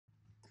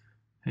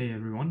Hey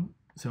everyone,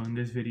 so in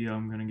this video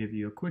I'm going to give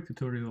you a quick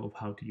tutorial of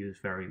how to use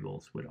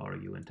variables with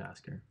AutoHue in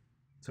Tasker.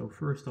 So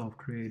first off,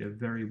 create a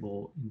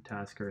variable in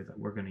Tasker that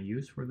we're going to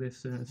use for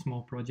this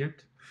small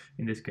project.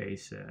 In this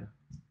case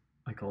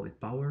I call it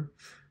power,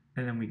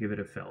 and then we give it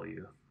a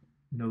value.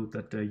 Note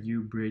that the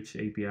UBridge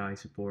API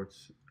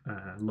supports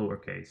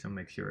lowercase, so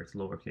make sure it's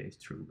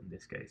lowercase true in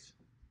this case.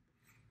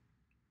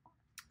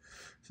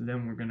 So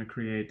then we're going to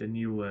create a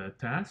new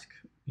task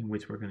in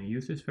which we're going to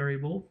use this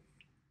variable.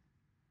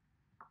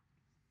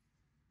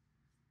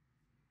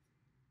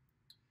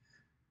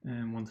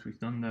 And once we've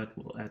done that,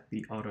 we'll add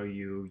the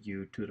AutoHue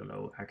U to the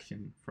low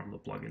action from the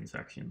plugin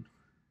section.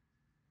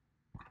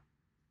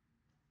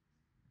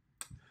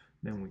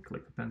 Then we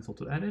click the pencil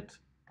to edit.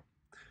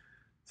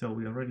 So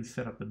we already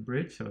set up the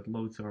bridge, so it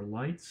loads our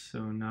lights.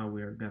 So now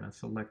we're gonna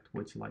select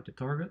which light to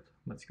target.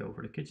 Let's go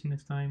for the kitchen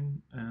this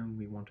time, and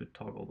we want to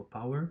toggle the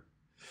power.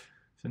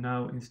 So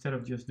now instead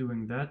of just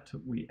doing that,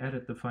 we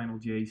edit the final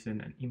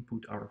JSON and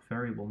input our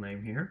variable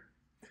name here.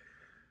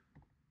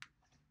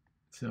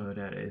 So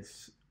that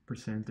is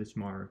percentage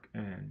mark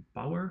and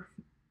power,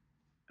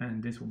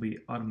 and this will be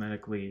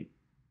automatically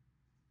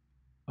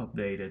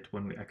updated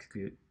when we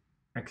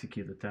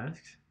execute the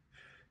tasks.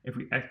 If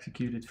we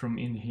execute it from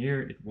in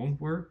here, it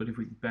won't work, but if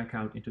we back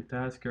out into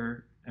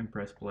Tasker and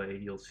press play,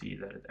 you'll see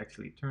that it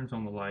actually turns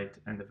on the light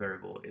and the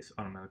variable is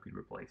automatically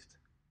replaced.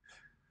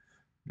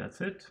 That's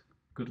it.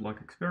 Good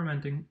luck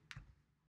experimenting.